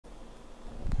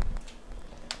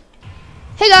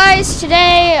Hey guys,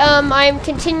 today I'm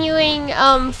continuing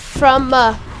from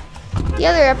the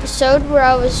other episode where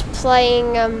I was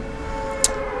playing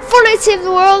Fortnite Save the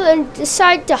World and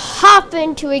decided to hop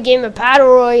into a game of Battle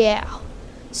Royale.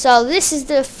 So this is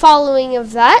the following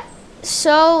of that.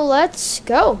 So let's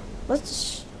go.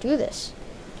 Let's do this.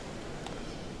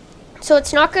 So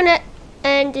it's not going to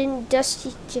end in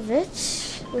Dusty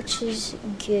Divot, which is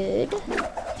good.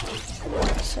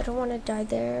 So I don't want to die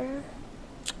there.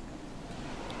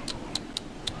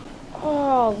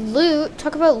 Oh, loot.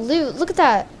 Talk about loot. Look at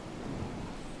that.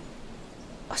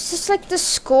 Oh, is this like the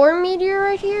score meteor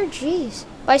right here? Jeez.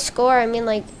 By score, I mean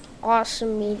like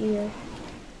awesome meteor.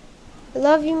 I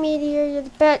love you, meteor. You're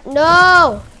the best.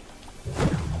 No!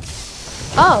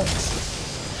 Oh.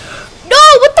 No!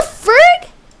 What the frig?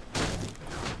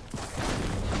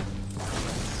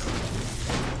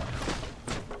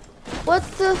 What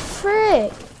the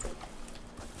frig?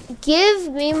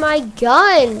 Give me my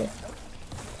gun.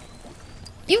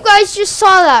 You guys just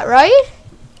saw that, right?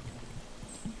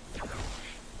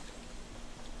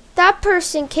 That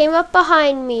person came up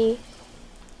behind me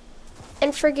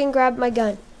and friggin' grabbed my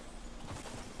gun.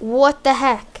 What the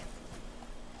heck?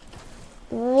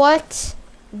 What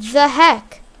the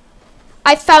heck?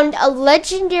 I found a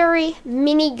legendary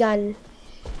minigun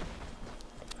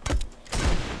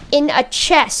in a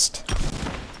chest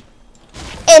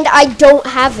and I don't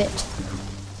have it.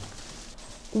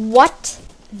 What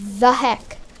the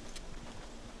heck?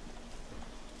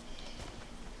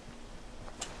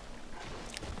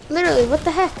 Literally, what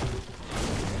the heck?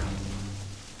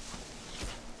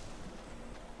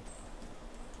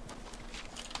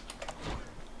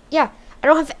 Yeah, I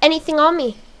don't have anything on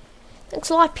me. Thanks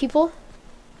a lot, people.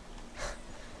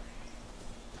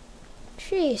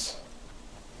 Jeez.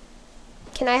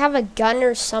 Can I have a gun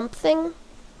or something?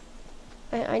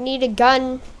 I need a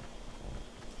gun.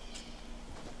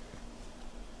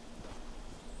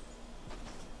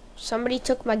 Somebody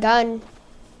took my gun.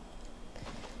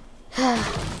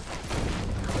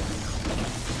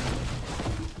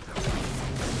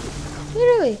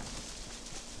 Literally.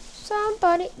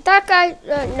 Somebody. That guy.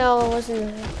 No, it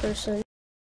wasn't that person.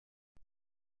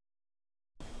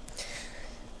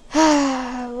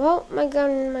 Well, my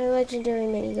gun, my legendary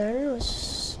minigun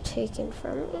was taken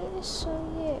from me, so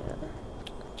yeah.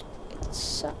 It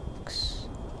sucks.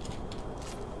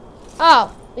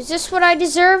 Oh, is this what I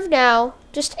deserve now?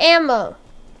 Just ammo.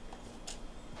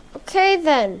 Okay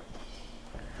then.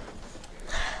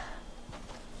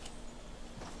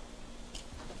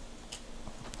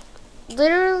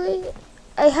 Literally,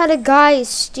 I had a guy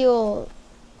steal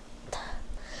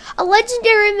a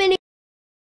legendary mini.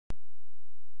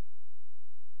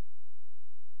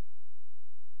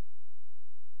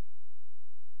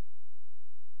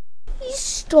 He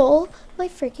stole my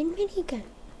freaking minigun.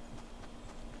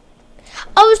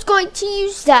 I was going to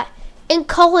use that and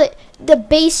call it the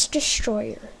base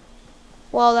destroyer.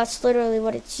 Well, that's literally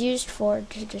what it's used for,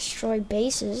 to destroy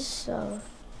bases, so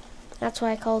that's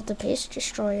why I call it the base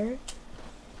destroyer.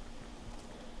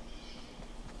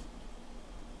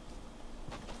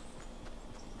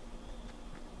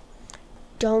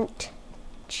 Don't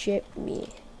chip me.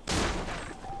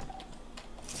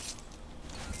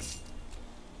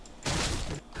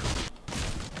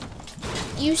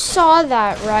 You saw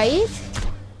that, right?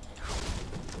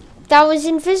 That was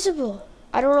invisible.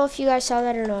 I don't know if you guys saw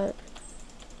that or not.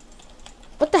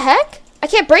 What the heck? I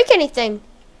can't break anything.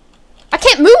 I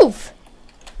can't move.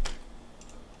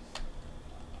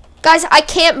 Guys, I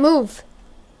can't move.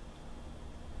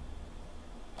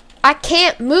 I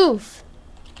can't move.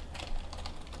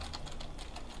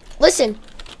 Listen.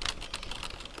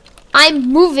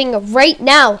 I'm moving right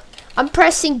now. I'm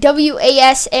pressing W, A,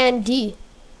 S, and D.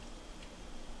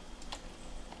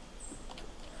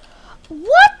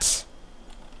 What?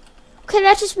 Okay,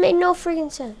 that just made no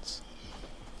freaking sense.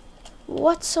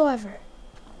 Whatsoever.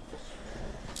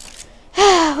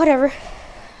 Whatever.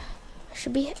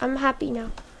 I'm happy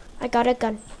now. I got a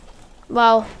gun.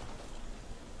 Well,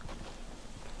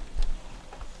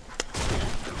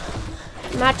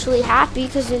 I'm actually happy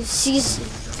because it's season.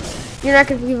 You're not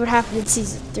gonna believe what happened in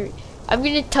season 3. I'm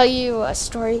gonna tell you a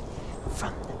story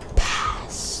from the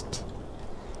past.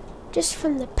 Just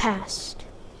from the past.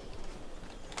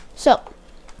 So,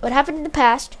 what happened in the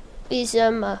past is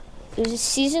it was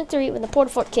season 3 when the Porta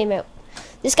Fort came out.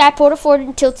 This guy Porta Fort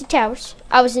in Tilted Towers.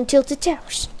 I was in Tilted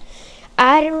Towers.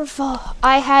 I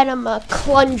had a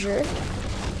clunger.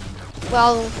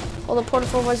 Well, the Porta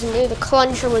Fort wasn't new. The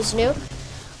clunger was new.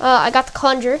 I got the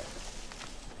clunger.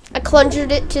 I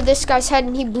clungered it to this guy's head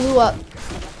and he blew up.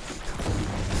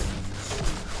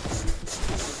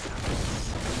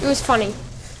 It was funny.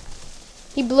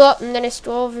 He blew up, and then I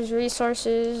stole all of his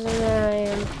resources, and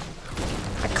then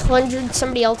I conjured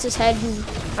somebody else's head, and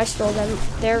I stole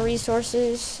their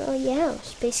resources. So yeah, it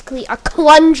was basically a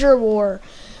plunger war.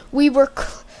 We were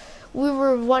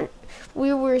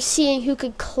seeing who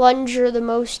could plunger the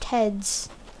most heads.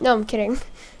 No, I'm kidding.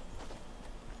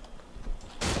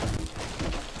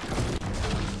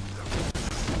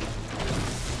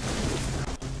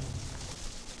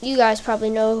 You guys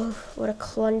probably know what a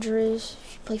plunger is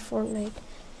if you play Fortnite.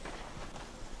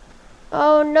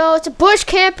 Oh no, it's a bush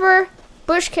camper!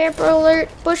 Bush camper alert!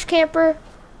 Bush camper!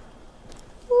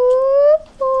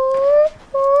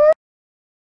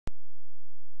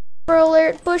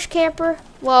 Alert! Bush camper!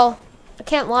 Well, I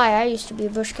can't lie, I used to be a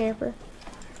bush camper.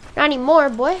 Not anymore,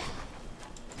 boy.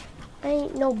 I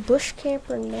ain't no bush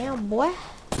camper now, boy.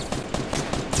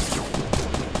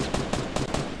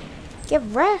 Get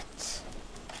wrecked.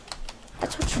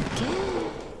 That's what you get.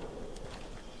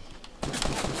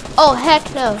 Oh,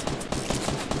 heck no.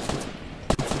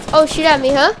 Oh, shoot at me,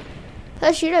 huh?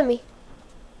 Huh, shoot at me.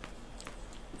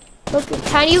 Look,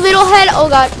 tiny little head. Oh,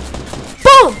 God.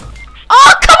 Boom!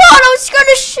 Oh, come on! I was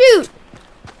gonna shoot.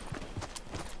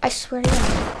 I swear to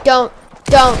God.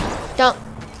 Don't.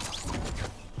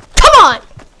 Come on!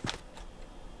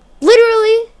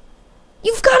 Literally?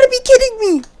 You've got to be kidding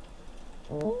me.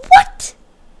 What?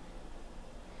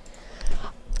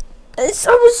 I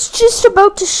was just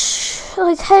about to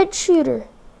head shooter.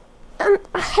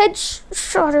 A head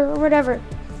shot or whatever.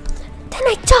 Then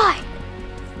I died.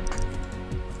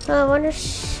 I want to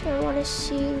see who else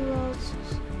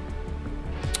is.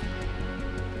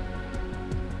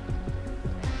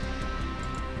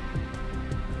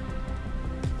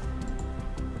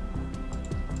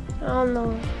 I don't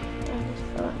know.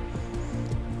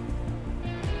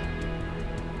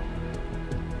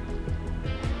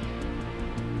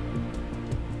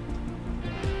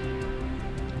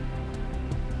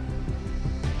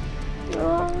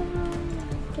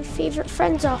 My favorite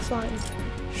friend's offline.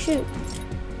 Shoot.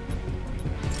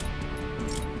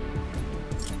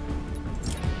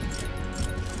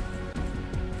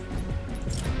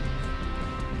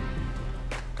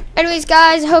 Anyways,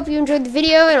 guys, I hope you enjoyed the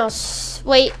video, and I'll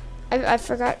wait. I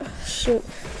forgot. Shoot.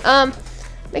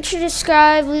 Make sure to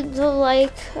subscribe, leave a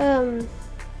like,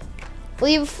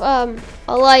 leave a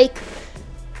like,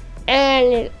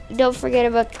 and don't forget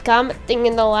about the comment thing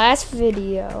in the last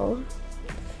video.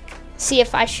 See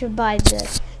if I should buy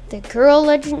the girl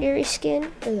legendary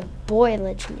skin or the boy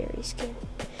legendary skin.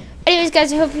 Anyways,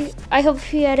 guys, I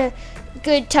hope you had a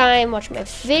good time watching my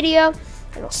video,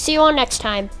 and I'll see you all next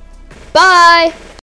time. Bye.